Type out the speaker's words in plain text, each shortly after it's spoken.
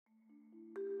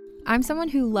I'm someone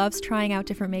who loves trying out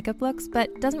different makeup looks,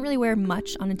 but doesn't really wear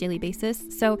much on a daily basis,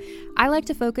 so I like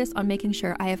to focus on making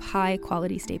sure I have high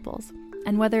quality staples.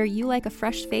 And whether you like a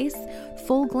fresh face,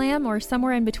 full glam, or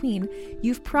somewhere in between,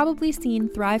 you've probably seen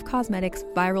Thrive Causemetics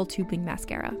Viral Tubing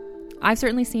Mascara. I've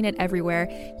certainly seen it everywhere.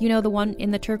 You know, the one in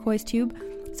the turquoise tube?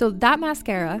 So that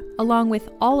mascara, along with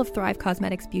all of Thrive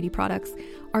Causemetics beauty products,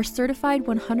 are certified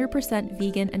 100%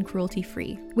 vegan and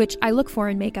cruelty-free, which I look for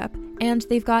in makeup, and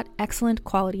they've got excellent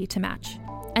quality to match.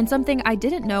 And something I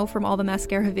didn't know from all the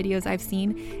mascara videos I've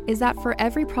seen is that for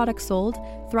every product sold,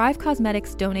 Thrive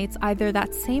Causemetics donates either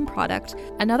that same product,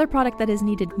 another product that is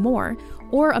needed more,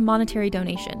 or a monetary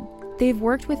donation. They've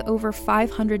worked with over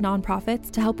 500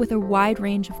 nonprofits to help with a wide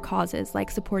range of causes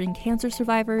like supporting cancer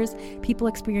survivors, people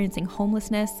experiencing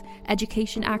homelessness,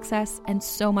 education access, and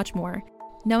so much more.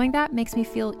 Knowing that makes me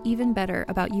feel even better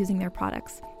about using their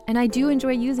products. And I do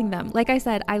enjoy using them. Like I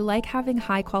said, I like having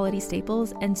high quality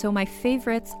staples, and so my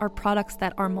favorites are products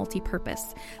that are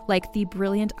multi-purpose, like the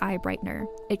Brilliant Eye Brightener.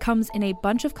 It comes in a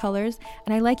bunch of colors,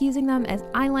 and I like using them as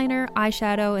eyeliner,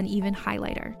 eyeshadow, and even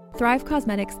highlighter. Thrive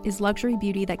Causemetics is luxury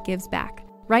beauty that gives back.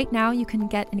 Right now, you can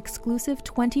get an exclusive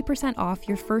 20% off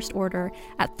your first order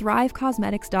at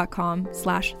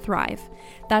thrivecausemetics.com/thrive.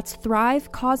 That's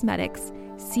Thrive Causemetics,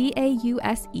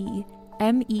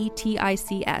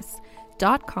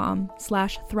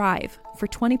 CAUSEMETICS.com/thrive for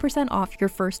 20% off your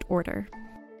first order.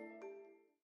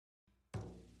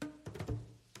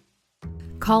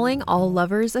 Calling all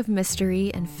lovers of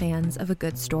mystery and fans of a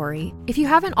good story. If you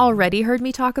haven't already heard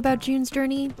me talk about June's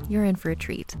Journey, you're in for a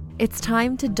treat. It's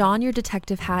time to don your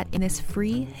detective hat in this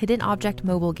free hidden object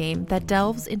mobile game that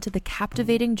delves into the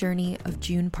captivating journey of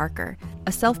June Parker,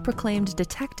 a self-proclaimed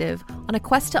detective on a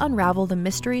quest to unravel the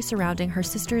mystery surrounding her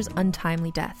sister's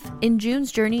untimely death. In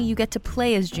June's Journey, you get to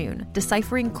play as June,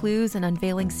 deciphering clues and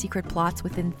unveiling secret plots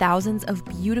within thousands of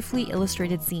beautifully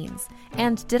illustrated scenes.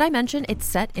 And did I mention it's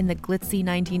set in the glitzy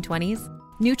 1920s?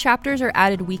 New chapters are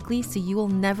added weekly, so you will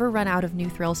never run out of new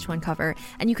thrills to uncover,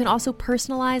 and you can also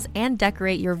personalize and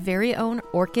decorate your very own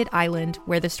Orchid Island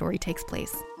where the story takes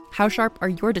place. How sharp are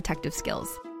your detective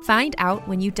skills? Find out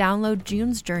when you download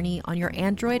June's Journey on your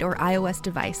Android or iOS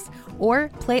device, or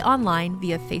play online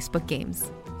via Facebook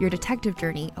Games. Your detective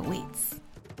journey awaits.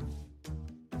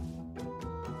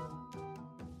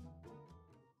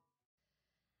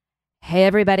 Hey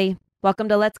everybody, welcome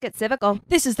to Let's Get Civical.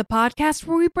 This is the podcast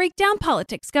where we break down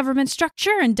politics, government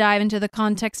structure, and dive into the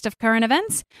context of current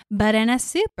events, but in a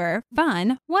super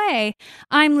fun way.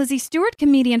 I'm Lizzie Stewart,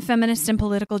 comedian, feminist, and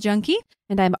political junkie.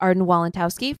 And I'm Arden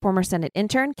Walentowski, former Senate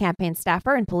intern, campaign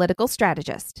staffer, and political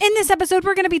strategist. In this episode,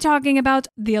 we're going to be talking about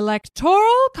the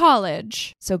Electoral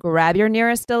College. So grab your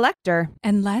nearest elector.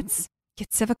 And let's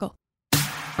get civical.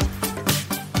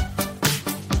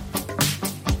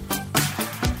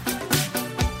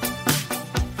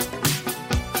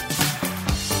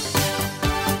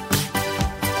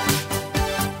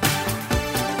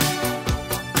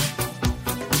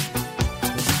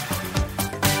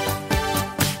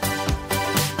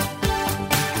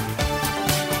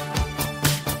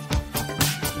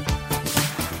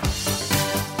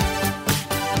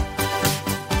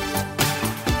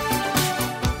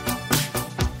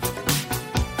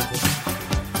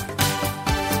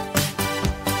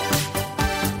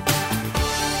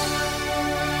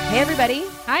 Hey everybody.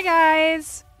 Hi,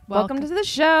 guys. Welcome to the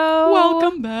show.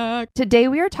 Welcome back. Today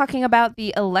we are talking about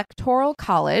the Electoral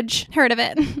College. Heard of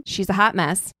it. She's a hot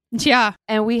mess. Yeah.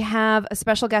 And we have a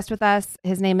special guest with us.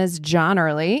 His name is John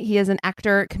Early. He is an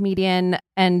actor, comedian,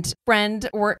 and friend,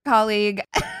 work colleague.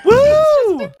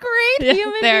 Woo! Just a great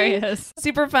human there being. he is.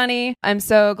 Super funny. I'm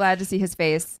so glad to see his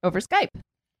face over Skype.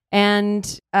 And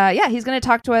he's going to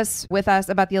talk to us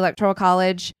about the Electoral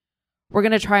College. We're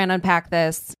going to try and unpack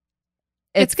this.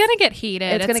 It's going to get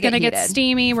heated. It's going to get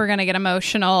steamy. We're going to get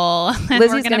emotional.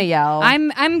 Lizzie's going to yell.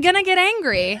 I'm going to get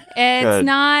angry. It's Good.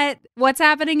 not, what's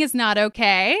happening is not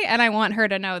okay. And I want her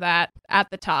to know that at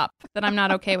the top, that I'm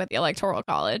not okay with the Electoral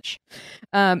College.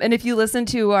 And if you listen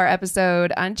to our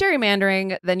episode on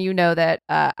gerrymandering, then you know that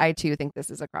I too think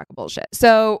this is a crock of bullshit.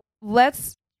 So we're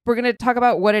going to talk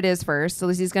about what it is first. So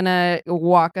Lizzie's going to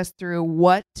walk us through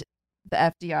what the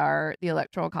FDR, the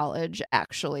Electoral College,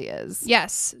 actually is.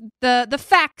 Yes. The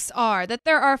facts are that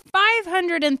there are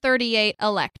 538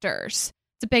 electors.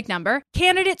 It's a big number.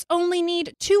 Candidates only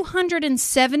need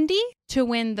 270 to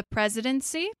win the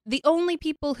presidency. The only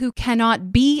people who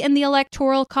cannot be in the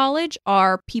Electoral College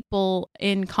are people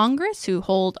in Congress who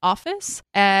hold office.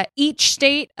 Each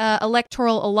state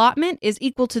electoral allotment is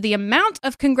equal to the amount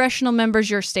of congressional members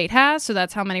your state has. So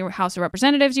that's how many House of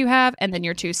Representatives you have, and then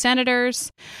your 2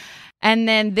 senators. And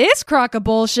then this crock of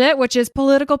bullshit, which is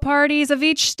political parties of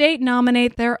each state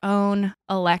nominate their own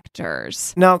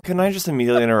electors. Now, can I just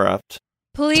immediately interrupt?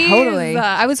 Please. Totally.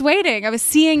 I was waiting. I was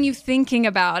seeing you thinking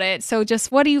about it. So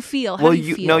just what do you feel? How Well, do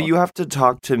you feel? no, you have to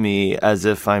talk to me as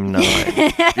if I'm not,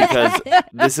 because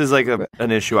this is like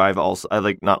an issue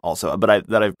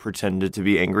that I've pretended to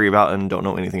be angry about and don't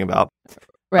know anything about.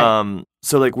 Right.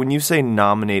 So like when you say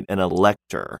nominate an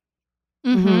elector,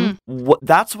 Mm-hmm.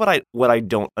 that's what I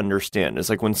don't understand. It's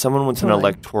like when someone wants an Totally.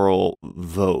 electoral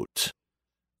vote,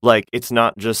 like it's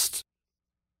not just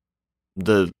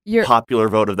the You're- popular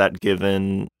vote of that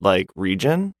given like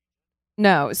region.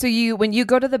 No. So when you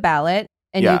go to the ballot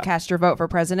and Yeah. you cast your vote for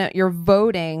president, you're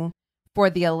voting for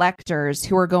the electors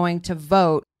who are going to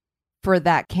vote for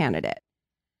that candidate.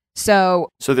 So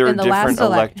So there are In the last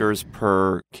different electors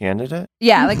per candidate.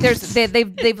 yeah, like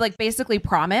they've like basically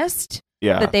promised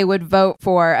Yeah, that they would vote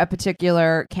for a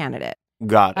particular candidate.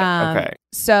 got it. Okay.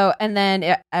 So, and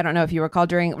then I don't know if you recall,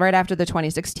 right after the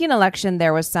 2016 election,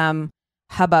 there was some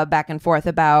hubbub back and forth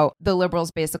about the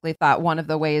liberals basically thought one of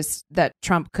the ways that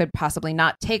Trump could possibly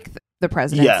not take the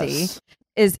presidency Yes.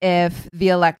 is if the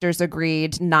electors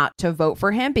agreed not to vote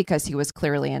for him because he was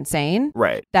clearly insane.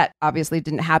 Right. That obviously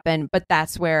didn't happen, but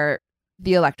that's where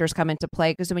the electors come into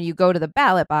play, because when you go to the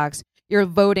ballot box, you're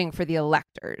voting for the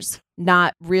electors,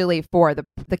 not really for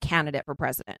the candidate for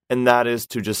president. And that is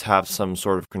to just have some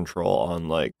sort of control on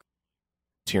like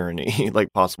tyranny,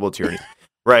 like possible tyranny,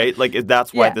 right? Like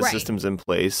that's why Yeah. the Right. system's in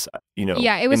place. You know,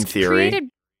 Yeah, it was in theory. created.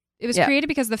 It was Yeah. created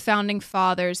because the founding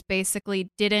fathers basically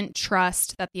didn't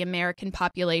trust that the American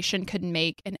population could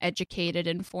make an educated,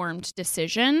 informed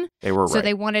decision. They were So right.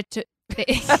 they wanted to.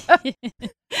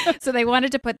 So they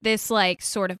wanted to put this like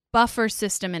sort of buffer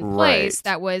system in place Right.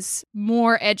 that was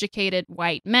more educated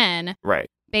white men Right.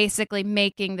 basically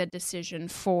making the decision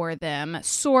for them,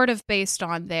 sort of based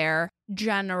on their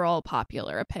general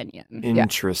popular opinion.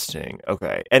 Interesting.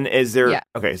 Okay. And is there? Yeah.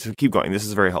 Okay. So keep going. This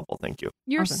is very helpful. Thank you.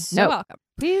 You're Awesome. so No. welcome.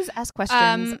 Please ask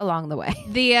questions along the way.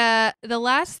 The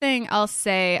last thing I'll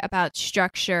say about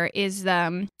structure is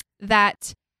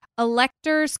that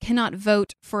electors cannot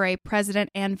vote for a president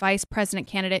and vice president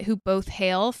candidate who both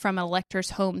hail from an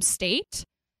elector's home state.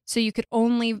 So you could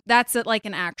only, that's like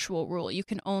an actual rule. You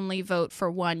can only vote for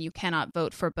one. You cannot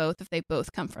vote for both if they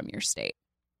both come from your state.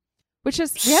 Which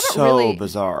is, we haven't So really,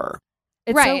 bizarre.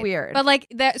 it's right. so weird. But like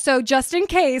that, so just in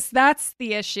case that's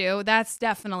the issue, that's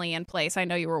definitely in place. I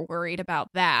know you were worried about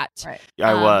that. Right.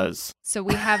 I Um, was. So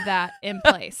we have that in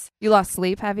place. You lost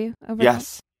sleep, have you? Over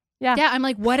Yes. Yeah. Yeah, I'm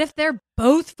like, what if they're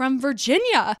both from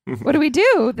Virginia? that? What do we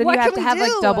do? Then What you have can to we have do?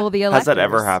 like double the electors. Has that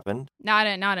ever happened? Not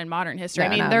in modern history. No, I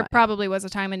mean, not there in probably was a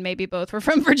time when maybe both were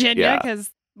from Virginia Yeah. because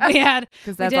we had Because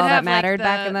we that's did all that have, like, mattered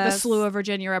back in the slew of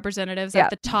Virginia representatives Yeah. at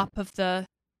the top of the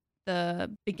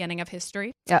beginning of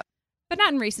history. Yep. But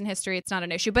not in recent history. It's not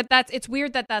an issue. But it's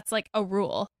weird that that's like a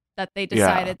rule that they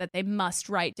decided that they must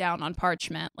write down on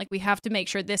parchment. Like we have to make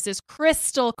sure this is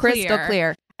crystal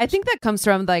clear. I think that comes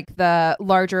from like the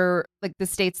larger, like the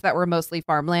states that were mostly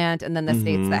farmland, and then the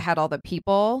states Mhm. that had all the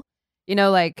people. You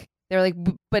know, like they're like,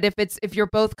 but if you're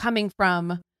both coming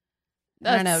from,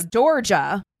 I don't know, That's-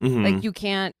 Georgia, Mhm. like you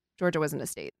can't. Georgia wasn't a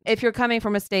state. If you're coming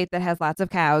from a state that has lots of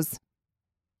cows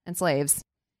and slaves,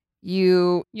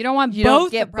 you You don't want you both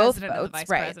don't get the both president and the votes, vice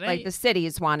right? president. Like the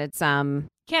cities wanted some.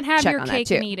 Can't have check your on that cake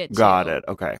too. and eat it. Got too. it.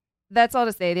 Okay. That's all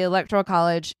to say. The Electoral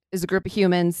College is a group of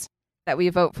humans that we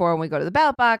vote for when we go to the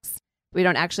ballot box. We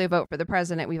don't actually vote for the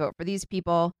president. We vote for these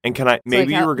people. And can I?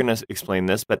 Maybe how- you were going to explain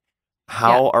this, but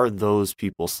how are those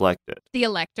people selected? The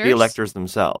electors. The electors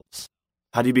themselves.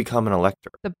 How do you become an elector?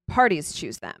 The parties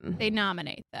choose them. They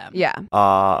nominate them. Yeah.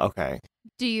 Okay.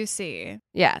 Do you see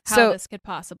Yeah. how So this could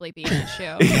possibly be an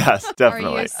issue? Yes,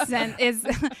 definitely.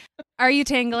 Are you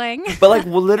tingling? But like,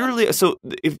 well, literally, so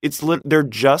if they're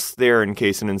just there in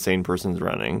case an insane person's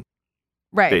running.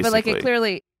 right. But like basically. it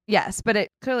clearly, yes, but it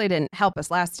clearly didn't help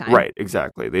us last time. Right,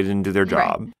 exactly. They didn't do their Right.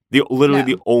 job. Literally No.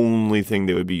 the only thing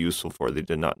they would be useful for, they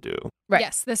did not do. Right.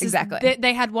 Yes, this Exactly. is.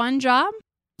 They had one job.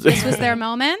 This was their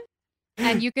moment,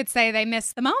 and you could say they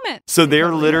missed the moment. So they're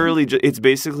totally literally it's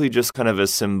basically just kind of a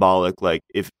symbolic, like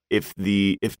if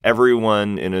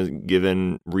everyone in a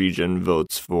given region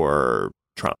votes for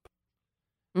Trump,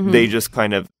 Mhm. they just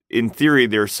kind of, in theory,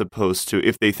 they're supposed to,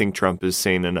 if they think Trump is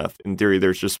sane enough, in theory,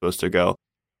 they're just supposed to go,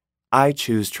 I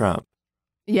choose Trump.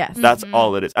 Yes. That's Mhm.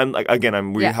 all it is. I'm like,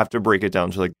 again, we Yeah. have to break it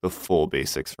down to like the full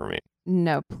basics for me.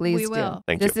 No, please We do. will.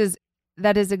 Thank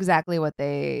That is exactly what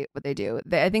they do.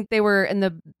 I think they were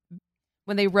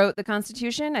when they wrote the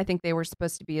Constitution, I think they were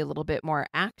supposed to be a little bit more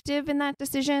active in that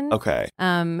decision. Okay.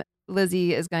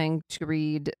 Lizzie is going to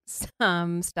read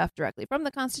some stuff directly from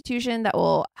the Constitution that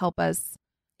will help us.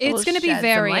 It's going to be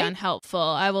very unhelpful.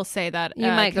 I will say that You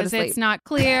might go to because sleep. it's not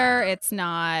clear. It's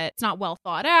not well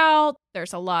thought out.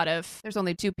 There's a lot of There's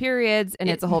only 2 periods and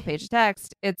it's a whole page of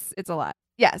text. It's a lot.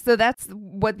 Yeah, so that's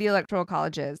what the Electoral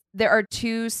College is. There are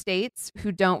 2 states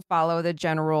who don't follow the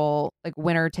general like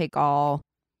winner take all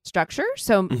structure.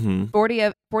 So Mm-hmm.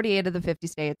 48 of the 50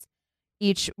 states,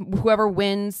 whoever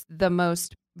wins the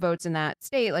most votes in that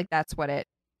state, like that's what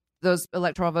those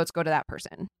electoral votes go to that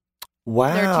person.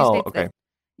 Wow. There are 2 states Okay.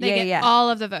 they get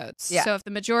all of the votes. Yeah. So if the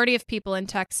majority of people in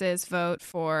Texas vote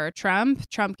for Trump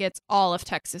gets all of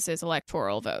Texas's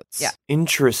electoral votes. Yeah.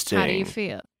 Interesting. How do you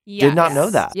feel? Did not know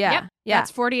that. Yeah. Yep, Yeah.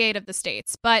 That's 48 of the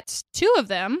states. But 2 of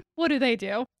them, what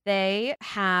do? They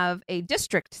have a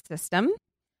district system,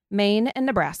 Maine and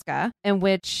Nebraska, in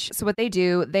which, so what they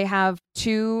do, they have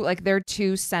their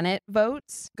 2 Senate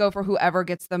votes go for whoever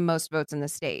gets the most votes in the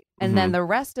state. And then the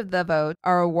rest of the votes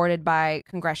are awarded by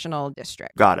congressional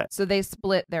district. Got it. So they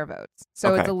split their votes. So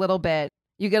Okay. it's a little bit,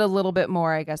 you get a little bit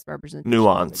more, I guess, representation.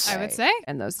 Nuance. I would say.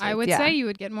 And those states. I would yeah. say you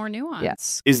would get more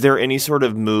nuance. Is there any sort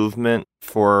of movement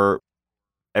for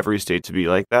every state to be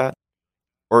like that?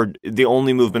 Or the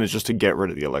only movement is just to get rid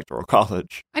of the Electoral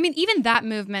College? I mean, even that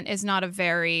movement is not a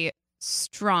very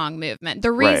strong movement.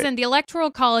 The reason the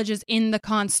Electoral College is in the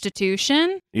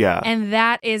Constitution, Yeah. and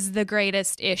that is the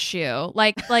greatest issue.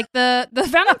 Like the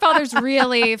Founding Fathers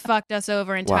really fucked us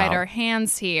over and tied Wow. our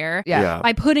hands here Yeah.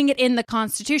 by putting it in the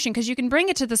Constitution, because you can bring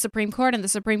it to the Supreme Court and the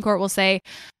Supreme Court will say,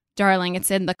 darling, it's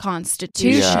in the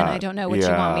Constitution. Yeah. I don't know what you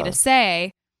want me to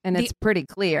say. And it's pretty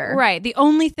clear. Right. The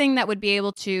only thing that would be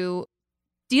able to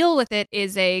deal with it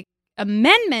is a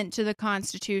amendment to the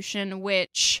Constitution,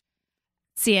 which,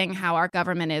 seeing how our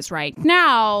government is right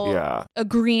now, Yeah.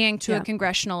 agreeing to Yeah. a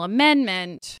congressional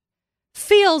amendment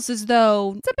feels as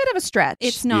though It's a bit of a stretch.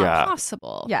 it's not Yeah.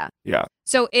 possible. yeah. Yeah.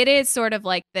 So it is sort of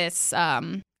like this.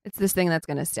 It's this thing that's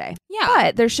going to stay. Yeah.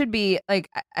 But there should be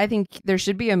I think there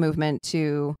should be a movement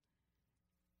to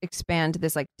expand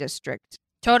this like district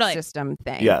Totally. system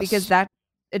thing. Yes. Because that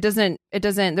it doesn't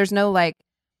there's no like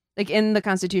in the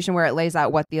Constitution where it lays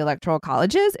out what the Electoral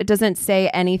College is, it doesn't say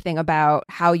anything about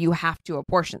how you have to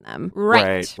apportion them.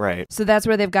 Right. Right. So that's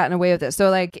where they've gotten away with it. So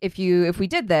like if we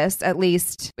did this, at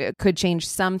least it could change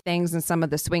some things in some of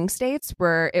the swing states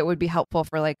where it would be helpful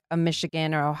for like a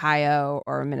Michigan or Ohio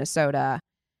or Minnesota.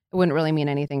 It wouldn't really mean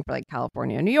anything for like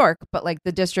California or New York, but like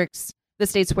the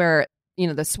states where,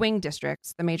 the swing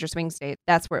districts, the major swing states,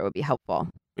 that's where it would be helpful.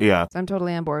 Yeah. So I'm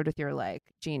totally on board with your like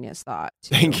genius thought.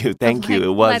 too. Thank you. Thank you. Like, It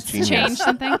was let's genius. change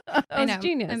something. That I was know.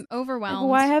 genius. I'm Like, overwhelmed.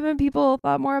 why haven't people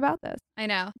thought more about this? I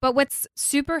know. But what's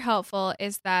super helpful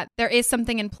is that there is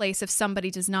something in place if somebody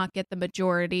does not get the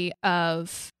majority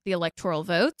of the electoral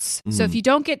votes. So if Mhm. you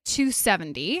don't get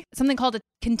 270, something called a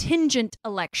contingent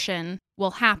election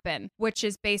will happen, which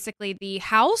is basically the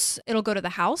House. It'll go to the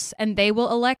House and they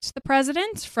will elect the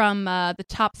president from the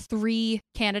top 3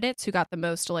 candidates who got the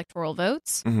most electoral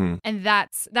votes. Mm-hmm. And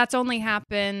that's only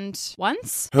happened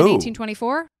once Who? in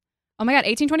 1824. Oh my God,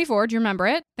 1824. Do you remember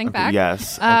it? Think back.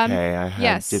 Yes. Um, Okay. I had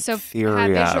yes, so diphtheria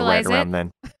right visualize it. around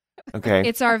then. Okay.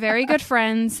 It's our very good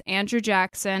friends, Andrew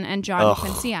Jackson and John Ugh.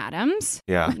 Quincy Adams.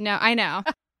 Yeah. No, I know.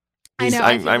 I know.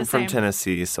 I'm, feel I'm the from same.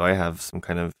 Tennessee, so I have some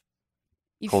kind of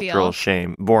You cultural feel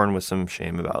shame, born with some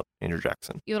shame about Andrew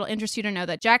Jackson. it'll interest you to know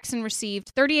that Jackson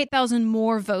received 38,000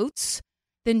 more votes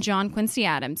than John Quincy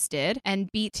Adams did and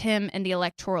beat him in the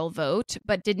electoral vote,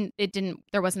 but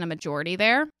there wasn't a majority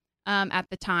there at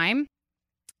the time.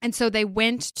 And so it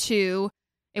went to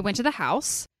the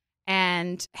House,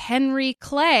 and Henry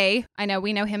Clay,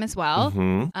 we know him as well,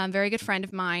 Mhm. very good friend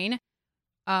of mine,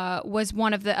 was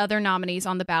one of the other nominees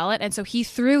on the ballot. And so he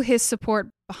threw his support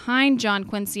behind John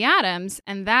Quincy Adams,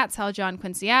 and that's how John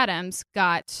Quincy Adams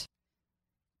got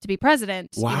to be president,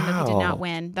 even though he did Wow. not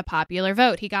win the popular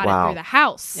vote. He got it Wow. through the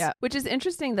House. Yeah, which is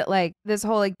interesting that like this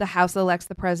whole like the House elects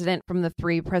the president from the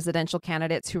 3 presidential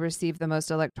candidates who receive the most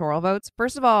electoral votes.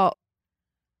 First of all,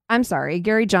 I'm sorry,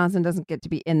 Gary Johnson doesn't get to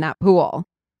be in that pool.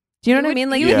 Do you know He what I would- mean?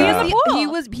 Like he would be in the pool.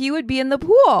 he would be in the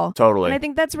pool. Totally. And I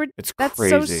think that's It's that's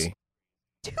crazy.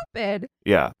 so stupid.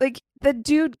 Yeah. Like the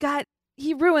dude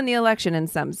he ruined the election in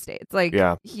some states. Like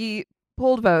Yeah. he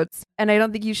pulled votes, and I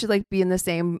don't think you should like be in the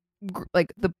same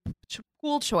like the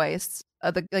pool choice,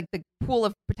 the pool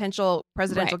of potential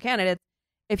presidential candidates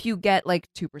if you get like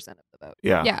 2% of the vote.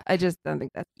 Yeah. Yeah. I just don't think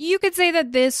that's You could say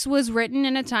that this was written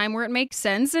in a time where it makes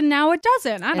sense, and now it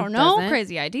doesn't. I It don't know. doesn't.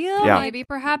 Crazy idea. Yeah. Maybe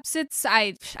perhaps it's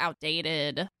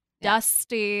outdated,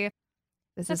 dusty.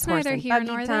 This That's is horse neither and here buggy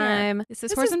nor there. time. This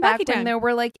is horse and back buggy when time. there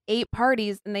were like 8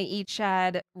 parties and they each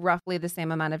had roughly the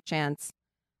same amount of chance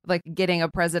of like getting a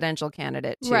presidential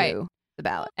candidate to Right. the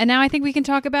ballot. And now I think we can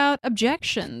talk about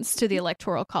objections to the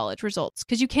Electoral College results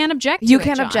because you can't object. You to it,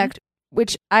 can John. object,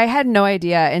 which I had no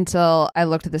idea until I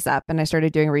looked this up and I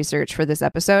started doing research for this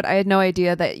episode. I had no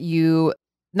idea that you,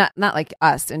 not like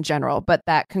us in general, but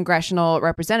that congressional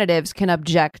representatives can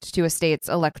object to a state's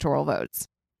electoral votes.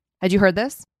 Had you heard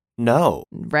this? No.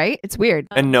 Right? It's weird.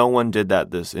 And no one did that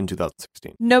in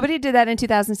 2016. Nobody did that in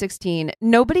 2016.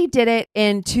 Nobody did it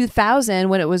in 2000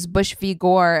 when it was Bush v.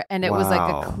 Gore, and it was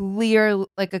Wow.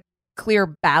 like a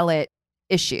clear ballot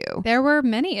issue. There were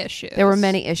many issues. There were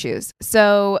many issues.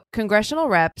 So congressional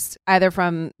reps, either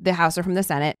from the House or from the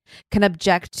Senate, can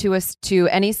object to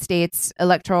any state's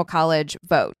electoral college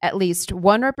vote. At least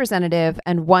one representative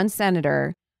and one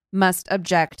senator must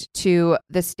object to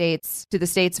the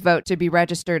state's vote to be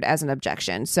registered as an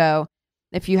objection. So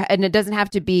and it doesn't have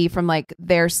to be from like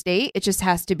their state, it just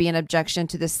has to be an objection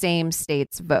to the same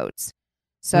state's votes.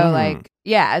 So like,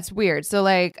 yeah, it's weird. So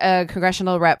like a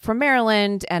congressional rep from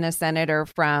Maryland and a senator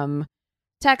from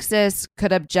Texas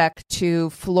could object to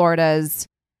Florida's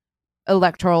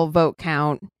electoral vote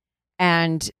count,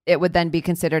 and it would then be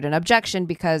considered an objection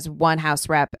because one House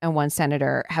rep and one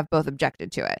senator have both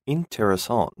objected to it.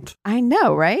 Interessant. I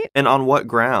know, right? And on what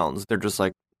grounds? They're just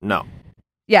like, no.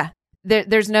 Yeah.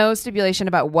 There's no stipulation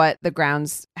about what the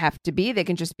grounds have to be. They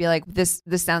can just be like, this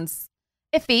sounds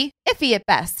iffy at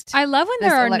best. I love when This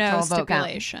there are no electoral vote count,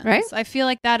 stipulations. right? I feel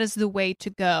like that is the way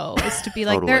to go. Is to be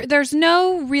like Totally. there's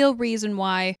no real reason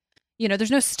why.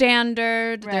 There's no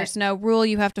standard. Right. There's no rule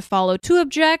you have to follow to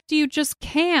object. You just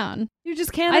can. You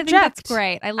just can't I object. think that's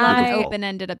great. I love an Wonderful.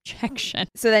 open-ended objection.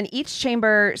 So then each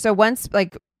chamber, once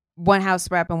like one House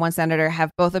rep and one senator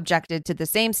have both objected to the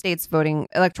same state's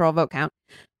electoral vote count,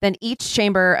 then each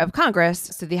chamber of Congress,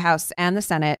 so the House and the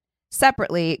Senate,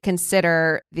 separately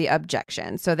consider the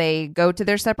objection. So they go to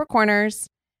their separate corners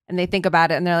and they think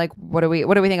about it and they're like, what do we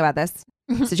think about this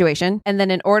situation? And then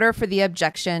in order for the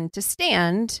objection to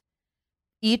stand,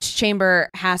 each chamber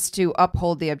has to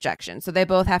uphold the objection. So they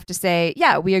both have to say,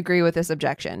 yeah, we agree with this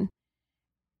objection.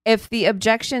 If the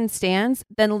objection stands,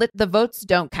 then the votes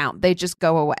don't count. They just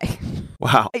go away.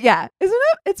 Wow. Yeah. Isn't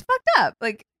it? It's fucked up.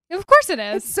 Like, Of course it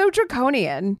it's is. so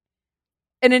draconian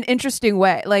in an interesting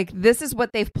way. Like, this is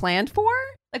what they've planned for?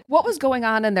 Like, what was going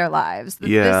on in their lives?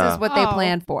 Yeah. This is what they Oh,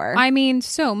 planned for. I mean,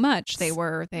 so much. They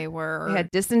They were. had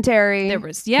dysentery. There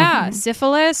was Mhm.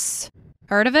 syphilis.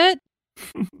 Heard of it?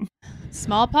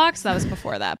 Smallpox. That was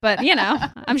before that, but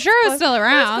I'm sure it was still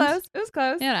around. It was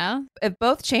close. If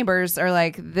both chambers are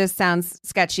like, this sounds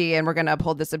sketchy and we're going to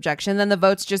uphold this objection, then the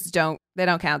votes just don't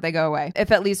count. They go away.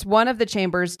 If at least one of the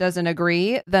chambers doesn't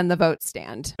agree, then the votes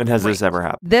stand. And has this ever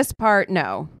happened? This part,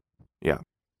 no.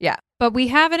 But we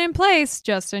have it in place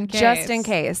just in case. Just in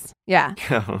case. Yeah.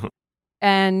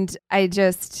 And I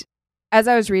just, as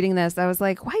I was reading this, I was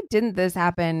like, why didn't this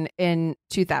happen in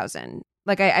 2000?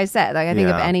 Like I said, like I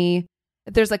think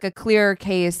if there's like a clear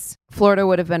case, Florida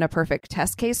would have been a perfect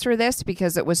test case for this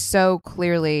because it was so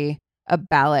clearly a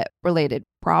ballot related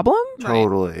problem.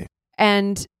 Totally.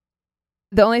 And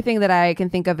the only thing that I can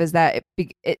think of is that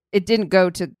it didn't go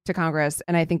to Congress.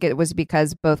 And I think it was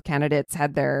because both candidates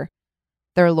had their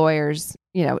lawyers,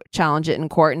 challenge it in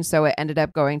court. And so it ended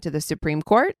up going to the Supreme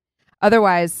Court.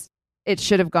 Otherwise, it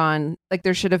should have gone, like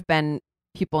there should have been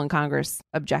people in Congress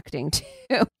objecting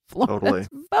to Florida's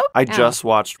vote I count. just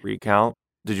watched Recount.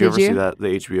 Did you Did ever you? see that, the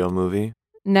HBO movie?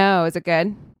 No, is it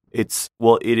good? It's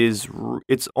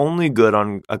only good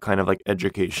on a kind of like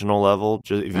educational level,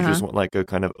 just if you just want like a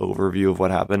kind of overview of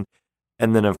what happened.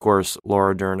 And then of course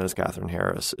Laura Dern as Catherine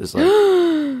Harris is like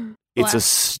it's a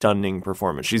stunning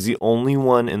performance. She's the only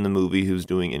one in the movie who's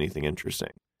doing anything interesting.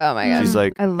 Oh my god. She's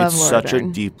like, I love it's Laura such Dern.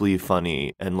 a deeply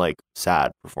funny and like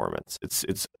sad performance.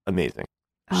 It's amazing.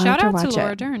 I'll Shout have out to watch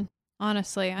Laura it. Dern.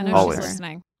 Honestly, I know Always. she's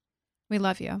listening. We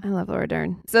love you. I love Laura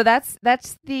Dern. So that's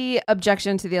the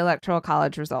objection to the Electoral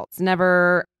College results.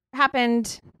 Never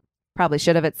happened. Probably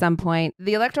should have at some point.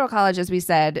 The Electoral College, as we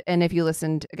said, and if you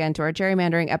listened again to our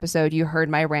gerrymandering episode, you heard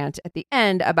my rant at the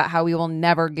end about how we will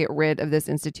never get rid of this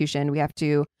institution. We have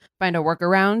to find a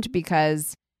workaround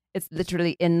because it's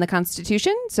literally in the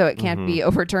Constitution, so it can't be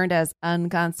overturned as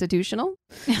unconstitutional.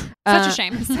 Such a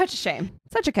shame. Such a shame.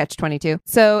 Such a catch-22.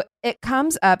 So it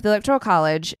comes up, the Electoral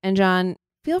College, and John,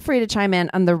 feel free to chime in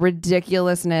on the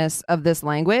ridiculousness of this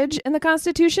language in the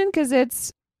Constitution because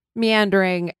it's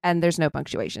meandering and there's no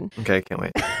punctuation. Okay, can't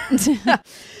wait.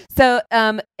 So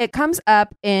it comes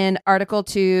up in Article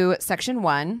 2, Section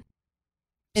 1.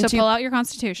 So pull out your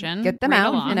Constitution. Get them read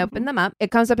out along. and open them up.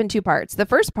 It comes up in two parts. The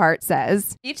first part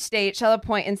says, each state shall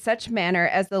appoint in such manner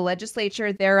as the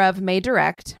legislature thereof may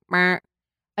direct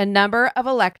a number of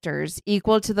electors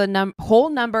equal to the whole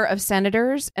number of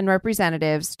senators and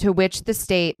representatives to which the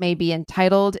state may be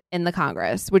entitled in the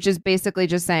Congress, which is basically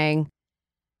just saying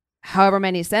however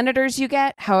many senators you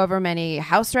get, however many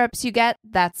House reps you get,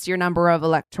 that's your number of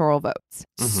electoral votes.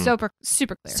 Super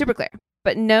clear. Super clear.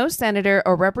 But no senator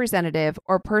or representative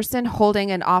or person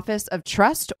holding an office of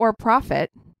trust or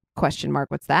profit, ?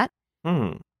 What's that?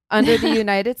 Under the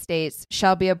United States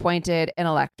shall be appointed an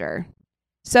elector.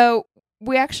 So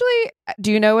we actually,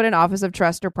 do you know what an office of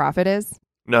trust or profit is?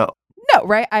 No. No,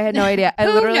 right? I had no idea. I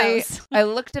Who literally, knows? I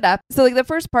looked it up. So like the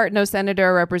first part, no senator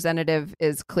or representative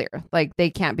is clear. Like they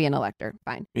can't be an elector.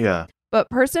 Fine. Yeah. But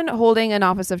person holding an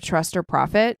office of trust or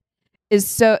profit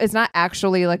it's not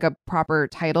actually like a proper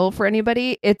title for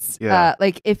anybody. It's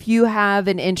like if you have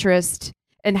an interest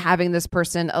in having this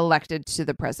person elected to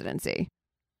the presidency,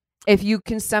 if you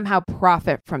can somehow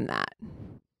profit from that.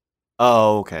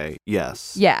 Oh, okay.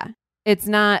 Yes. Yeah. It's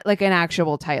not like an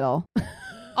actual title.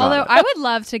 Although I would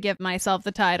love to give myself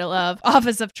the title of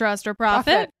Office of Trust or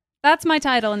Profit. That's my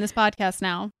title in this podcast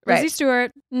now. Right. Lizzie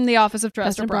Stewart, the Office of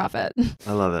Trust or Profit.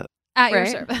 I love it. At your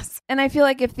Right. service. And I feel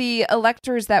like if the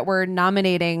electors that we're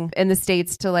nominating in the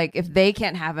states to like, if they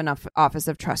can't have enough office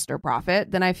of trust or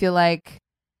profit, then I feel like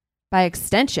by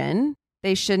extension,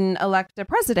 they shouldn't elect a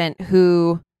president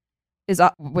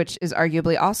which is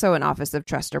arguably also an office of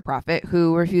trust or profit,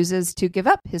 who refuses to give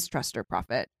up his trust or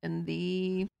profit in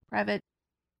the private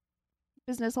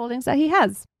business holdings that he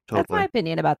has. That's my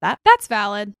opinion about that. That's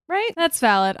valid. Right? That's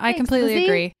valid. I Thanks, completely Lizzie.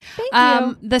 agree. Thank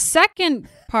you. The second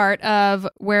part of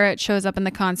where it shows up in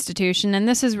the Constitution, and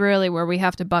this is really where we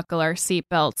have to buckle our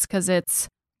seatbelts because it's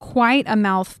quite a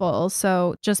mouthful,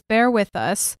 so just bear with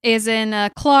us, is in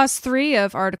Clause 3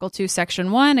 of Article 2,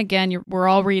 Section 1. Again, we're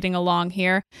all reading along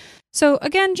here. So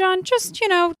again, John, just,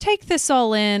 take this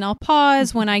all in. I'll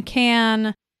pause when I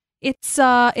can. It's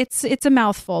a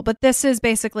mouthful, but this is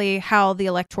basically how the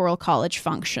Electoral College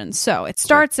functions. So it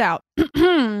starts out,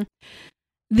 the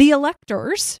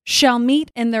electors shall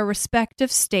meet in their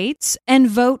respective states and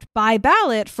vote by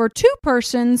ballot for two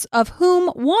persons of whom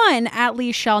one at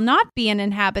least shall not be an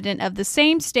inhabitant of the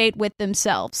same state with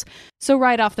themselves. So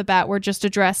right off the bat, we're just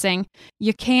addressing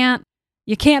you can't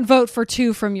vote for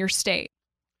two from your state.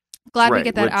 Glad we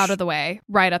get that out of the way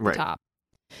right at the top.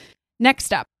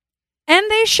 Next up. And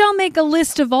they shall make a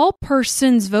list of all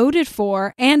persons voted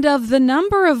for, and of the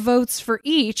number of votes for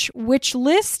each, which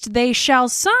list they shall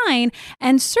sign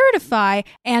and certify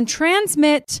and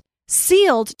transmit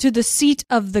sealed to the seat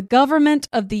of the government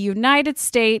of the United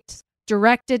States,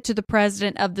 directed to the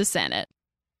President of the Senate.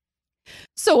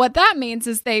 So what that means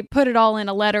is they put it all in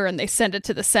a letter and they send it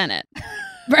to the Senate,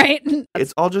 right?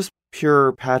 It's all just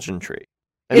pure pageantry.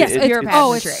 Yes, it's pure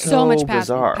pageantry. It's so much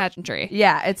bizarre. pageantry.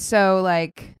 Yeah, it's so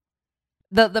like...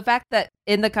 The fact that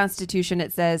in the Constitution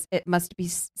it says it must be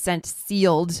sent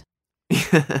sealed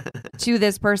to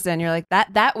this person, you're like,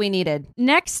 that we needed.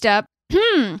 Next up,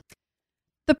 the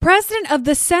President of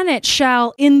the Senate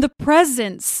shall, in the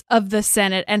presence of the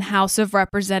Senate and House of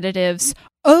Representatives,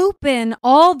 open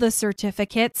all the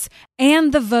certificates,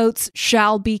 and the votes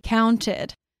shall be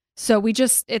counted. So we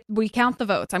count the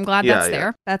votes. I'm glad that's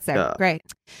there. That's there. Yeah. Great.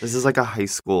 This is like a high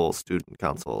school student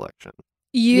council election.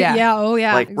 Yeah. Oh,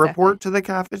 yeah. Like, report to the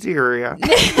cafeteria.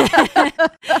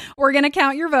 We're going to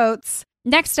count your votes.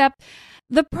 Next up,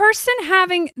 the person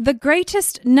having the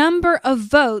greatest number of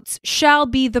votes shall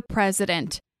be the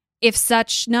president, if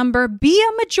such number be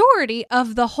a majority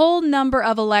of the whole number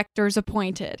of electors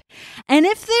appointed. And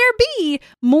if there be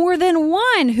more than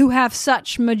one who have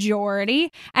such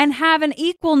majority and have an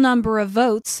equal number of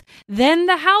votes, then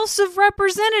the House of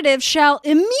Representatives shall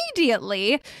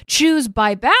immediately choose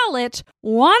by ballot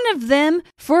one of them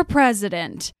for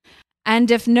president.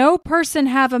 And if no person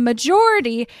have a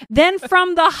majority, then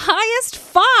from the highest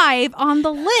 5 on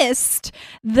the list,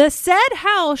 the said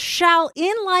house shall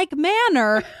in like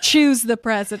manner choose the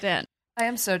president. I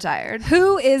am so tired.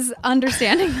 Who is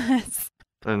understanding this?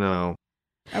 I know.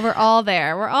 We're all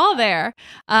there. We're all there.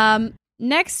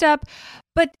 Next up,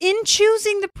 but in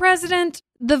choosing the president,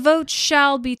 the votes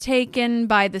shall be taken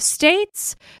by the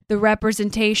states, the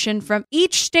representation from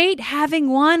each state having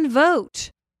one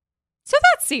vote. So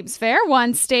that seems fair.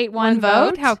 One state, one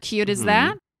vote. How cute is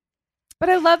that? But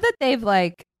I love that they've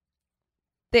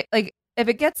if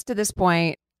it gets to this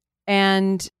point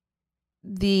and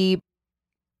they're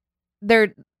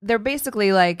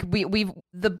basically like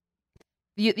the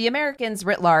Americans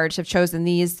writ large have chosen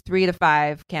these 3 to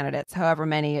 5 candidates, however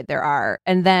many there are,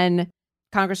 and then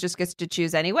Congress just gets to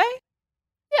choose anyway?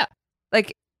 Yeah.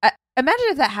 Like, imagine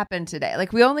if that happened today.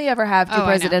 Like, we only ever have two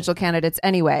presidential candidates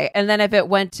anyway. And then if it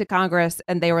went to Congress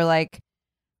and they were like,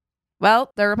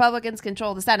 well, the Republicans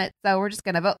control the Senate, so we're just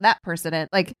going to vote that person in.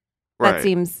 Like, that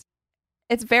seems,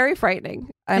 it's very frightening.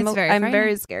 I'm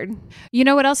very scared. You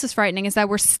know what else is frightening is that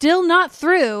we're still not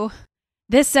through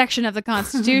this section of the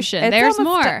Constitution. There's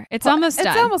more. It's almost done.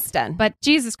 It's almost done. But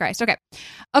Jesus Christ. Okay.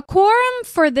 A quorum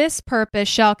for this purpose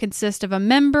shall consist of a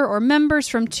member or members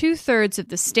from 2/3 of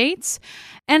the states,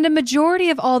 and a majority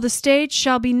of all the states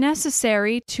shall be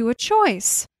necessary to a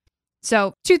choice.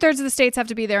 So 2/3 of the states have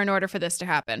to be there in order for this to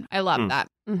happen. I love that.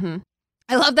 Mm-hmm.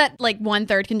 I love that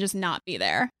 1/3 can just not be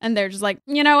there. And they're just like,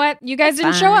 you know what? You guys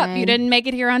didn't show up. You didn't make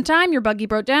it here on time. Your buggy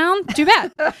broke down. Too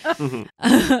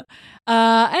bad.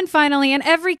 And finally, in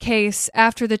every case,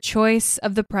 after the choice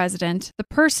of the president, the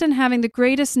person having the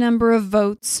greatest number of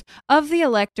votes of the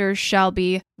electors shall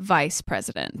be vice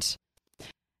president.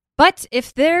 But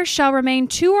if there shall remain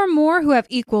 2 or more who have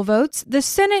equal votes, the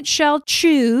Senate shall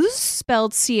choose,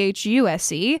 spelled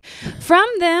CHUSE, from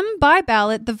them by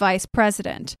ballot the vice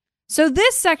president. So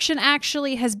this section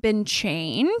actually has been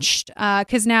changed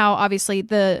because now, obviously,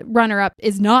 the runner-up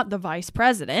is not the vice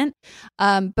president.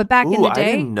 But back in the day...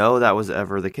 I didn't know that was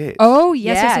ever the case. Oh,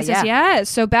 yes.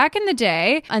 So back in the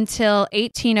day, until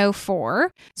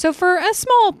 1804, so for a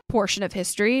small portion of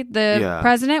history, the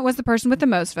president was the person with the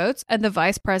most votes, and the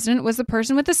vice president was the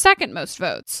person with the second most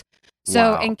votes.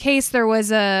 So in case there was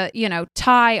a,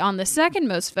 tie on the second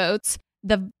most votes,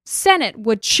 the Senate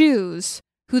would choose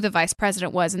who the vice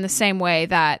president was in the same way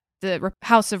that the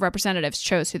House of Representatives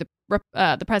chose who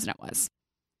the president was.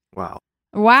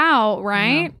 Wow,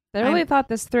 right? They really thought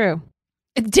this through.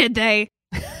 Did they?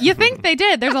 You think they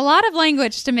did? There's a lot of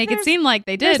language to make it seem like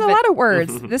they did. There's a lot of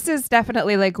words. This is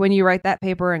definitely like when you write that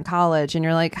paper in college and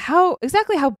you're like, how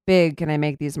big can I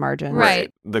make these margins?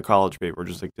 Right. The college paper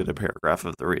just did a paragraph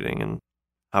of the reading, and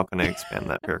how can I expand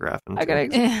that paragraph into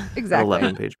exactly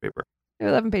 11-page paper?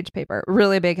 11-page paper,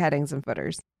 really big headings and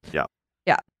footers. Yeah.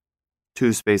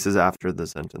 2 spaces after the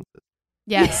sentences.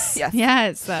 Yes.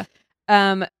 Yes.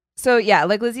 So yeah,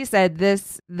 like Lizzie said,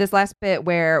 this last bit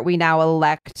where we now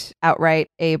elect outright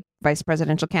a vice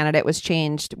presidential candidate was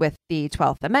changed with the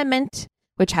 12th Amendment,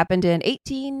 which happened in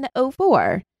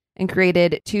 1804 and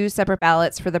created 2 separate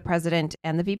ballots for the president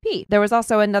and the VP. There was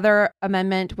also another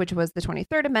amendment, which was the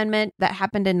 23rd Amendment, that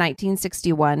happened in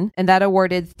 1961, and that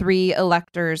awarded 3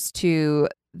 electors to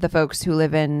the folks who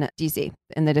live in D.C.,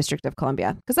 in the District of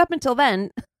Columbia. Because up until then,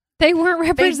 they weren't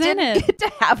represented. They didn't get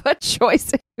to have a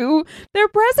choice of who their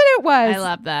president was. I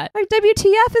love that. Like,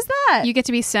 WTF is that? You get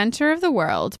to be center of the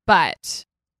world, but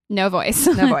no voice.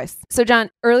 No voice. So, John,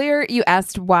 earlier you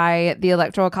asked why the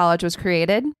Electoral College was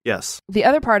created. Yes. The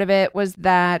other part of it was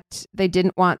that they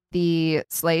didn't want the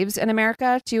slaves in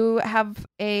America to have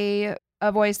a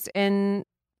voice in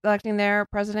electing their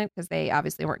president because they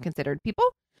obviously weren't considered people.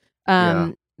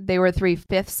 They were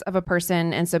 3/5 of a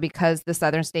person. And so because the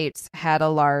southern states had a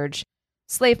large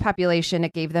slave population,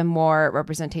 it gave them more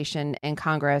representation in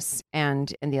Congress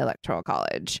and in the Electoral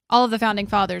College. All of the founding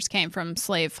fathers came from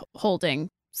slave-holding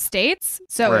states.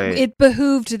 So it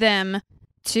behooved them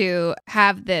to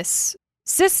have this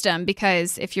system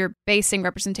because if you're basing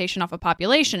representation off a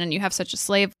population and you have such a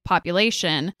slave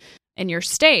population in your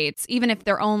states, even if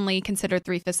they're only considered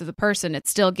 3/5 of the person, it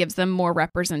still gives them more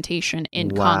representation in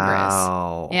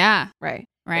Congress. Yeah. Right.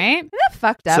 Right? Isn't that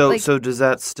fucked up? So does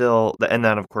that still, and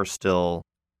that of course still,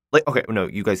 like, okay, no,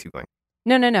 you guys keep going.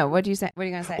 No. What do you say? What are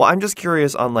you going to say? Well, I'm just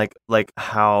curious on like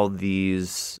how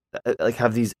these,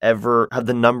 have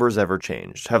the numbers ever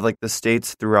changed? Have like the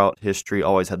states throughout history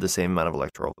always had the same amount of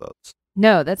electoral votes?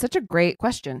 No, that's such a great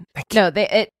question. No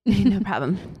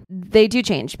problem. They do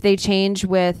change. They change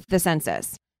with the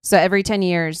census. So every 10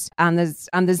 years on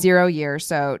the 0 year,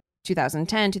 so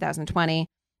 2010, 2020,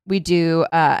 we do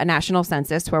a national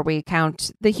census where we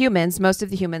count the humans, most of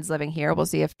the humans living here. We'll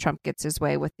see if Trump gets his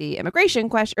way with the immigration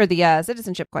question or the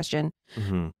citizenship question.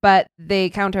 Mm-hmm. But they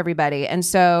count everybody. And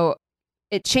so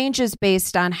it changes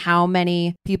based on how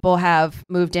many people have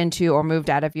moved into or moved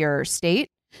out of your state.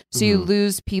 So you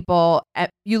lose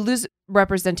you lose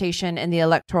representation in the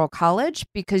Electoral College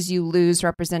because you lose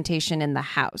representation in the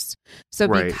House. So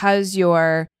because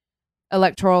your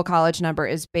Electoral College number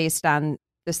is based on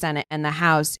the Senate and the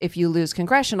House, if you lose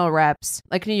congressional reps,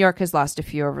 like New York has lost a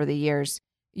few over the years,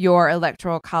 your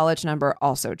Electoral College number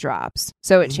also drops.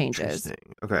 So it changes.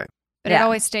 Okay. But it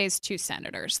always stays 2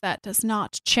 senators. That does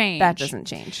not change. That doesn't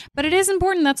change. But it is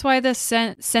important. That's why the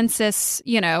census,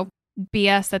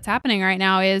 BS that's happening right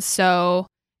now is so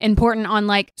important on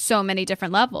like so many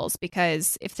different levels,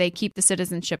 because if they keep the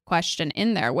citizenship question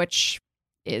in there, which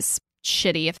is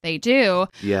shitty if they do,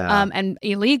 and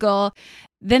illegal,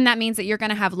 then that means that you're going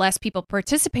to have less people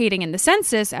participating in the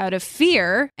census out of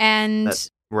fear, and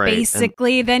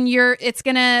basically then it's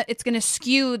gonna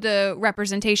skew the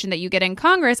representation that you get in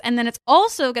Congress, and then it's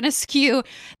also gonna skew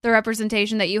the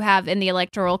representation that you have in the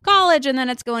Electoral College, and then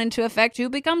it's going to affect who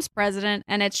becomes president,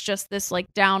 and it's just this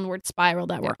like downward spiral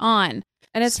that we're on.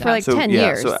 And it's for like 10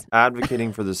 years. So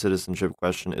advocating for the citizenship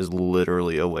question is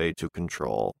literally a way to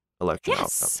control election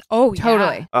outcomes. Oh,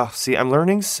 totally. Yeah. Oh, see, I'm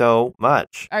learning so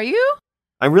much. Are you?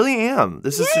 I really am.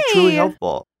 This is truly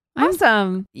helpful.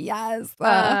 Awesome. Yes.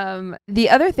 The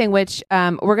other thing, which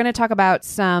we're going to talk about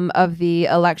some of the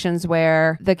elections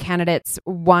where the candidates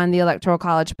won the Electoral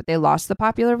College, but they lost the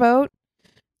popular vote.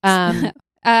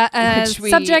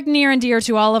 Subject near and dear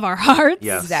to all of our hearts.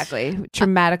 Yes. Exactly.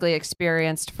 Traumatically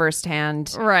experienced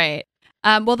firsthand. Right.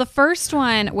 Well, the first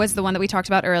one was the one that we talked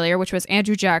about earlier, which was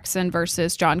Andrew Jackson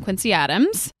versus John Quincy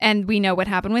Adams. And we know what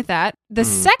happened with that. The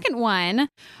second one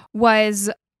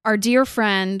was our dear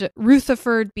friend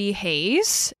Rutherford B.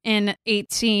 Hayes in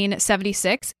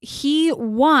 1876. He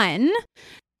won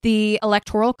the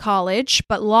Electoral College,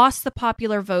 but lost the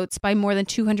popular votes by more than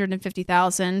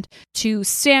 250,000 to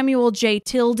Samuel J.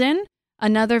 Tilden,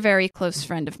 another very close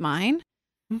friend of mine.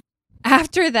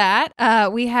 After that,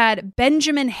 we had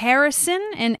Benjamin Harrison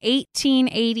in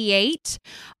 1888.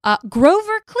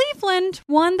 Grover Cleveland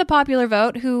won the popular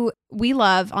vote, who we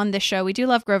love on this show. We do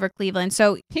love Grover Cleveland.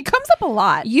 So he comes up a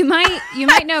lot. You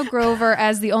might know Grover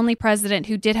as the only president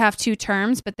who did have 2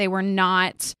 terms, but they were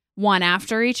not one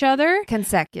after each other.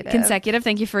 Consecutive.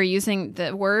 Thank you for using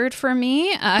the word for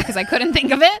me, because I couldn't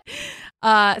think of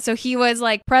it. So he was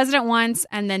like president once,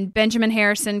 and then Benjamin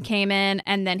Harrison came in,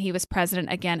 and then he was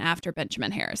president again after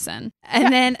Benjamin Harrison.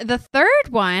 And then the third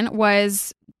one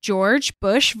was George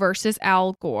Bush versus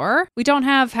Al Gore. We don't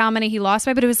have how many he lost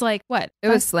by, but it was like, what? It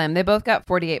was slim. They both got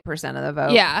 48% of the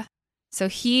vote. Yeah. So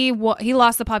he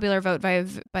lost the popular vote by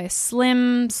a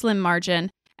slim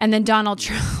margin. And then Donald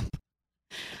Trump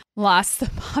lost the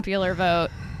popular vote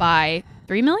by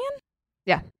 3 million?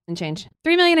 Yeah, and change.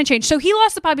 3 million and change. So he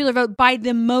lost the popular vote by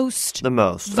the most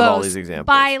votes of all these examples.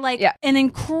 By an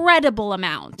incredible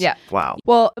amount. Yeah. Wow.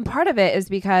 Well, part of it is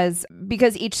because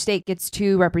each state gets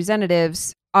 2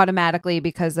 representatives automatically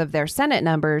because of their Senate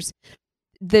numbers.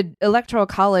 The Electoral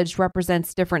College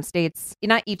represents different states.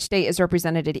 Not each state is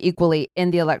represented equally in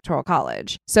the Electoral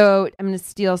College. So I'm going to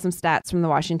steal some stats from the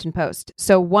Washington Post.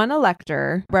 So one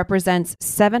elector represents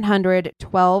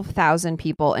 712,000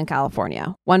 people in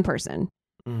California. One person.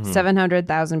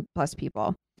 700,000 plus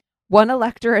people. One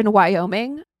elector in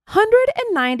Wyoming,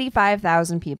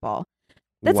 195,000 people.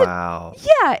 Wow.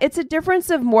 It's a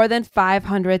difference of more than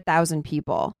 500,000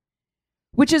 people.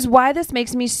 Which is why this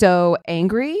makes me so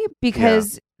angry,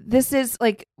 because this is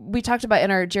like we talked about in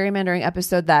our gerrymandering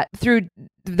episode, that through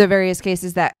the various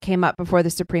cases that came up before the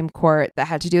Supreme Court that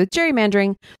had to do with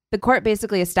gerrymandering, the court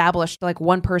basically established like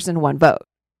one person, one vote.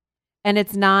 And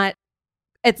it's not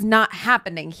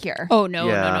happening here. Oh, no.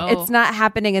 It's not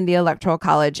happening in the Electoral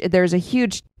College. There's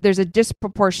a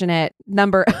disproportionate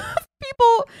number of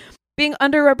people being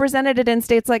underrepresented in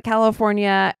states like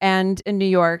California and in New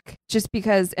York, just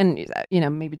because, and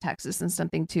maybe Texas and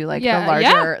something too, like the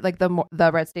larger, like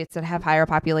the red states that have higher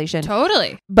population.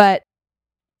 Totally. But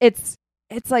it's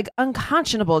like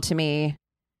unconscionable to me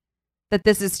that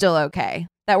this is still okay,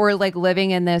 that we're like living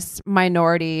in this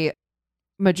minority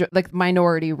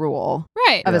rule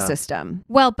of a system.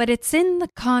 Well, but it's in the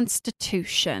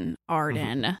Constitution,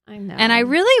 Arden. I know. And I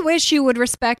really wish you would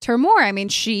respect her more. I mean,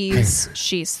 she's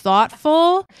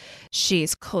thoughtful.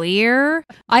 She's clear.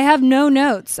 I have no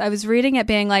notes. I was reading it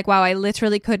being like, wow, I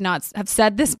literally could not have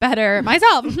said this better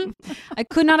myself. I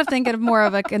could not have think of more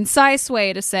of a concise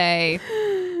way to say,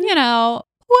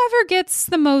 whoever gets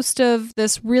the most of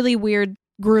this really weird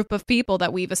group of people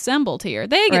that we've assembled here,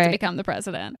 they get to become the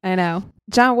president. I know.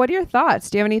 John, what are your thoughts?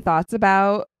 Do you have any thoughts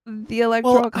about the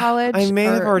Electoral College? I may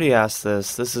have already asked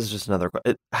this. This is just another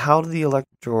question. How do the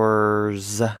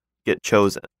electors get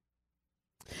chosen?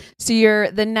 So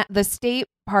the state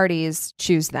parties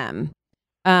choose them.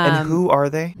 And who are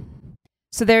they?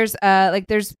 So there's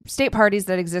state parties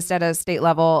that exist at a state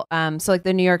level. So like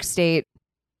the New York State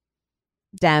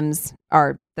Dems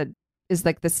is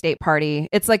like the state party.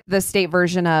 It's like the state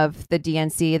version of the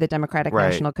DNC, the Democratic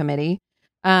National Committee.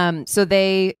 So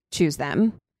they choose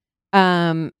them.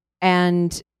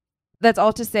 And that's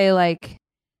all to say, like,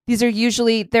 these are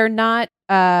they're not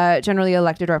generally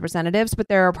elected representatives, but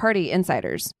they're party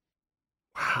insiders.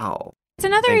 Wow. It's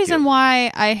another reason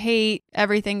why I hate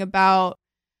everything about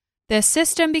this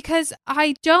system because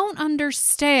I don't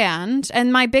understand.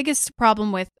 And my biggest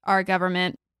problem with our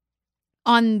government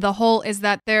on the whole is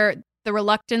that the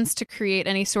reluctance to create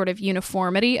any sort of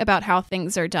uniformity about how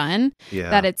things are done.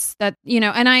 Yeah.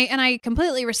 And I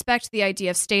completely respect the idea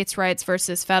of states' rights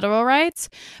versus federal rights,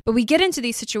 but we get into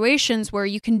these situations where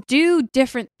you can do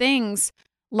different things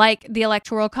like the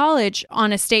Electoral College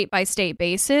on a state-by-state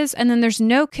basis, and then there's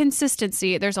no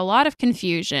consistency. There's a lot of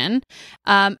confusion,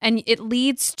 and it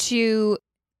leads to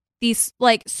these,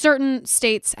 like, certain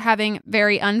states having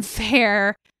very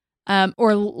unfair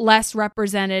or less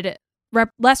representative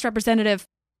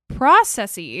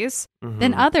processes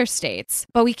than other states.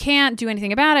 But we can't do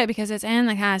anything about it because it's in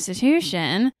the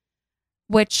Constitution,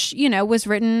 which, was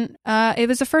written, it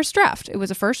was a first draft. It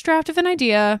was a first draft of an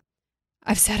idea.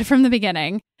 I've said it from the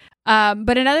beginning.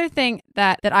 But another thing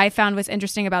that I found was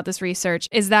interesting about this research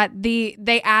is that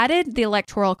they added the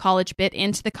Electoral College bit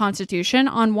into the Constitution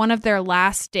on one of their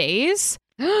last days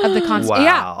of the Constitution.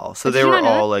 Wow. Yeah. So they were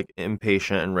all like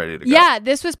impatient and ready to go. Yeah,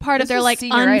 this was part of their like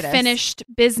senioritis. unfinished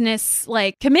business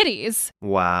like committees.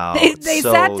 Wow. They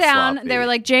So sat down. sloppy. They were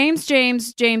like, James,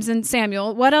 and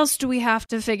Samuel, what else do we have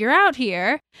to figure out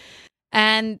here?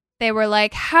 And they were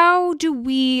like, how do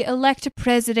we elect a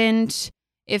president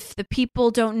if the people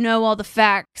don't know all the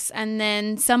facts? And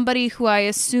then somebody who I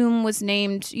assume was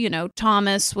named,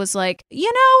 Thomas was like,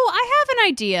 I have an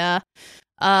idea.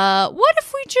 What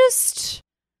if we just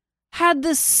had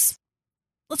this,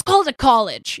 let's call it a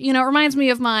college. It reminds me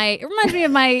of my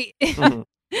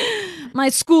my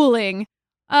schooling.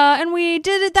 And we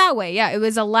did it that way. Yeah, it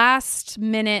was a last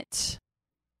minute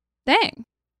thing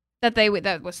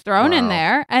that was thrown in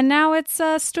there, and now it's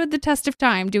stood the test of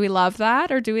time. Do we love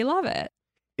that or do we love it?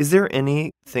 Is there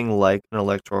anything like an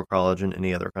electoral college in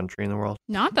any other country in the world?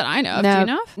 Not that I know of. No, Do you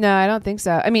know? No, I don't think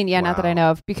so. I mean, not that I know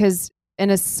of, because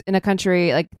in a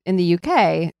country like in the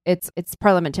UK, it's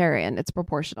parliamentarian, it's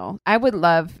proportional. I would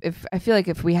love I feel like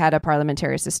if we had a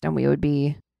parliamentary system, we would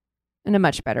be in a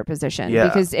much better position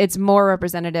because it's more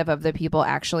representative of the people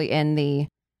actually in the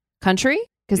country.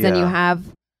 Because then you have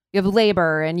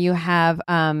Labour and you have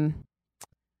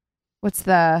what's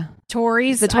the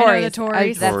Tories? The Tories. I know the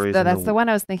Tories. That's the one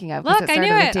I was thinking of. Look, I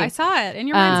knew it. I saw it in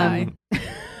your mind's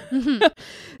eye.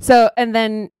 So, and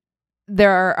then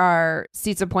there are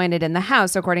seats appointed in the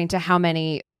House according to how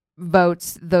many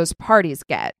votes those parties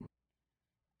get.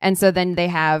 And so then they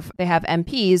have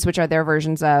MPs, which are their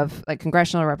versions of like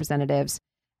congressional representatives.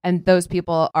 And those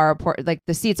people are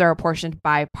the seats are apportioned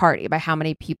by party, by how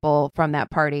many people from that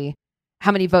party,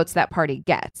 how many votes that party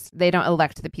gets. They don't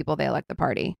elect the people, they elect the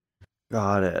party.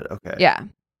 Got it. Okay. Yeah.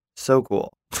 So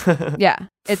cool. Yeah.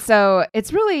 It's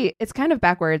kind of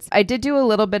backwards. I did do a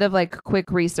little bit of like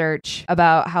quick research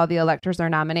about how the electors are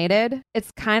nominated. It's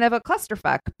kind of a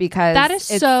clusterfuck because that is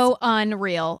so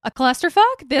unreal. A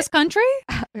clusterfuck? This country?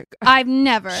 I've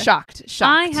never. Shocked.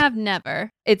 I have never.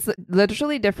 It's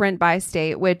literally different by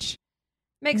state, which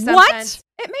makes some What? sense.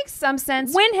 It makes some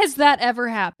sense. When has that ever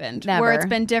happened? Never. Where it's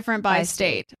been different by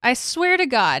state? I swear to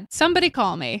God, somebody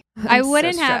call me. I'm I so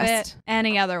wouldn't have stressed. it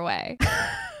any other way.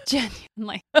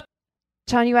 Genuinely.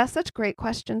 John, you asked such great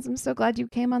questions. I'm so glad you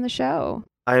came on the show.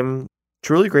 I'm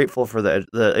truly grateful for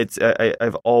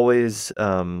I've always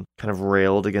kind of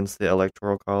railed against the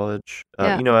electoral college.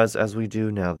 As we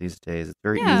do now these days. It's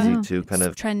very easy to kind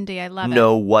of trendy. I love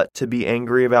know what to be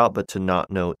angry about, but to not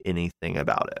know anything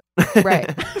about it.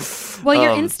 Right. Well,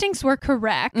 your instincts were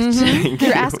correct. Mm-hmm.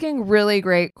 You're asking really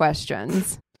great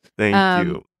questions. Thank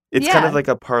you. It's kind of like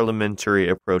a parliamentary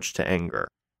approach to anger.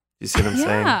 You see what I'm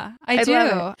saying? Yeah, I do.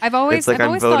 love it. I've always It's like I've I'm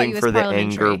always thought voting you as for the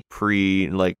parliamentary. anger pre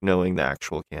knowing the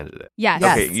actual candidate. Yes.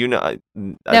 Okay,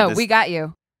 We got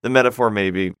you. the metaphor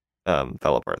maybe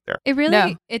fell apart there. It really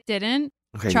No. it didn't.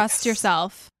 Okay, Trust yes.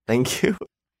 yourself. Thank you.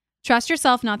 Trust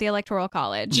yourself, not the Electoral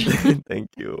College. Thank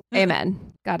you.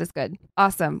 Amen. God is good.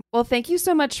 Awesome. Well, thank you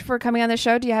so much for coming on the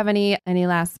show. Do you have any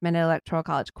last minute Electoral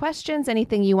College questions?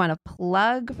 Anything you want to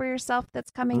plug for yourself that's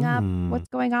coming up? What's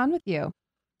going on with you?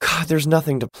 God, there's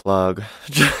nothing to plug.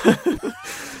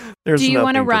 Do you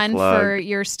want to run for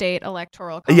your state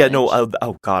electoral college? Yeah, no.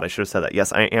 Oh God, I should have said that.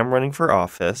 Yes, I am running for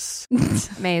office.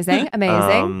 Amazing.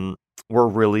 We're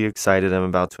really excited. I'm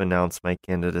about to announce my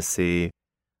candidacy.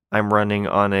 I'm running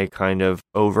on a kind of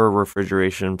over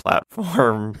refrigeration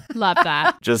platform. Love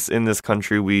that. Just in this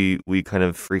country, we kind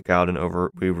of freak out and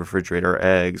we refrigerate our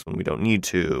eggs when we don't need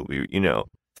to.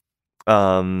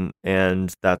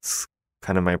 And that's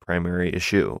kind of my primary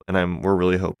issue. And we're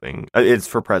really hoping it's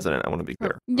for president. I want to be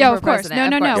clear. Yeah, For of course.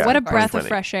 president, No. of course. What a Yeah, breath of 2020.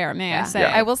 fresh air, may I say.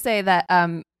 I will say that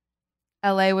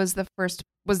LA was the first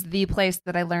was the place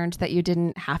that I learned that you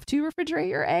didn't have to refrigerate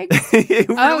your eggs. You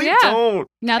really yeah. don't.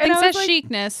 Nothing And I says was like-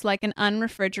 chicness like an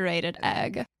unrefrigerated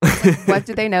egg. What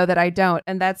do they know that I don't?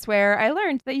 And that's where I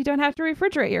learned that you don't have to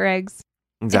refrigerate your eggs.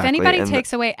 Exactly. If anybody and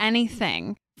takes away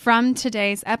anything from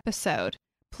today's episode,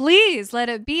 please let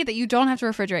it be that you don't have to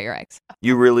refrigerate your eggs.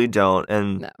 you really don't.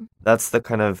 And No. that's the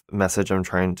kind of message I'm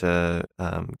trying to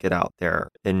get out there.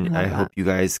 And I I love hope you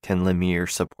guys can lend me your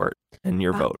support and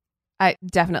your vote. I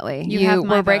definitely. You have my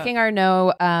we're vote. breaking our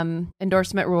no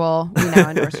endorsement rule. We now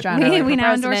endorse John We- Early we for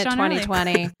now endorse president John Early.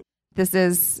 2020. This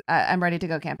is I'm ready to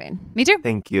go campaign. Me too.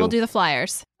 Thank you. We'll do the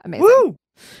flyers. Amazing. Woo!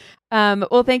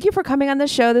 Well, thank you for coming on the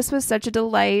show. This was such a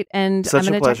delight, and Such I'm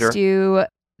a going to text pleasure. you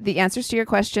the answers to your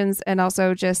questions, and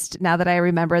also just now that I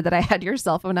remember that I had your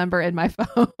cell phone number in my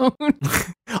phone.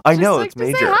 I Just know, like it's to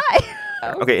say major.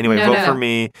 hi. Okay, anyway, No, vote no. for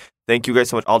me. Thank you guys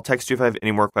so much. I'll text you if I have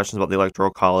any more questions about the Electoral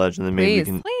College, and then maybe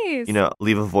Please. we can, Please.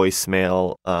 leave a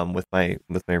voicemail with my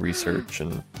research.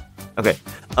 And okay,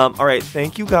 all right.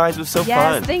 Thank you guys. It was so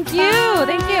Yes, fun. thank you.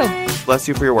 Thank you. Bless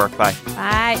you for your work. Bye.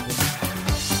 Bye.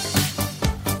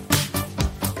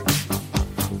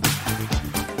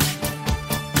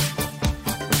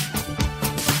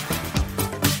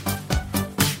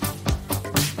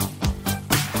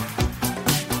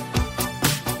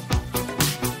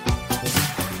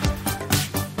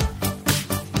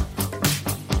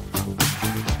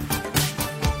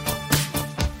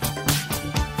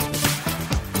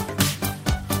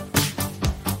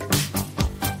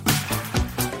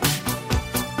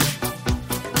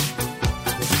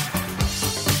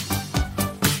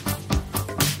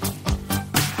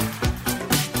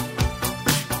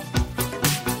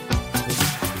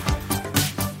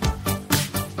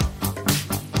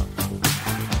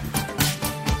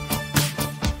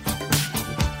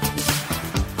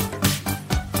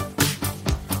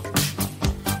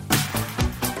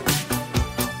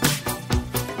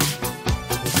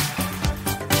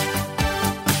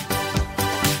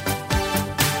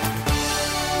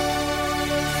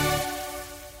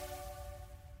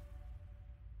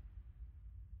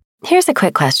 Here's a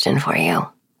quick question for you.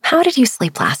 How did you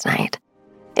sleep last night?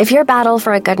 If your battle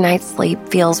for a good night's sleep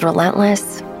feels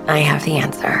relentless, I have the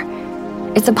answer.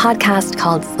 It's a podcast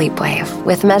called Sleepwave,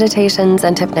 with meditations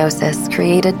and hypnosis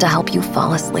created to help you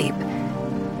fall asleep.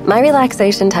 My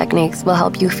relaxation techniques will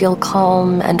help you feel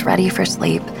calm and ready for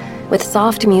sleep, with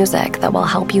soft music that will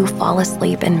help you fall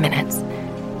asleep in minutes.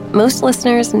 Most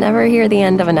listeners never hear the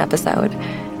end of an episode.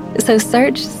 So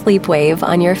search Sleepwave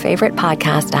on your favorite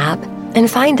podcast app and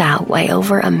find out why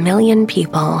over 1 million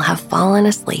people have fallen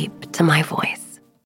asleep to my voice.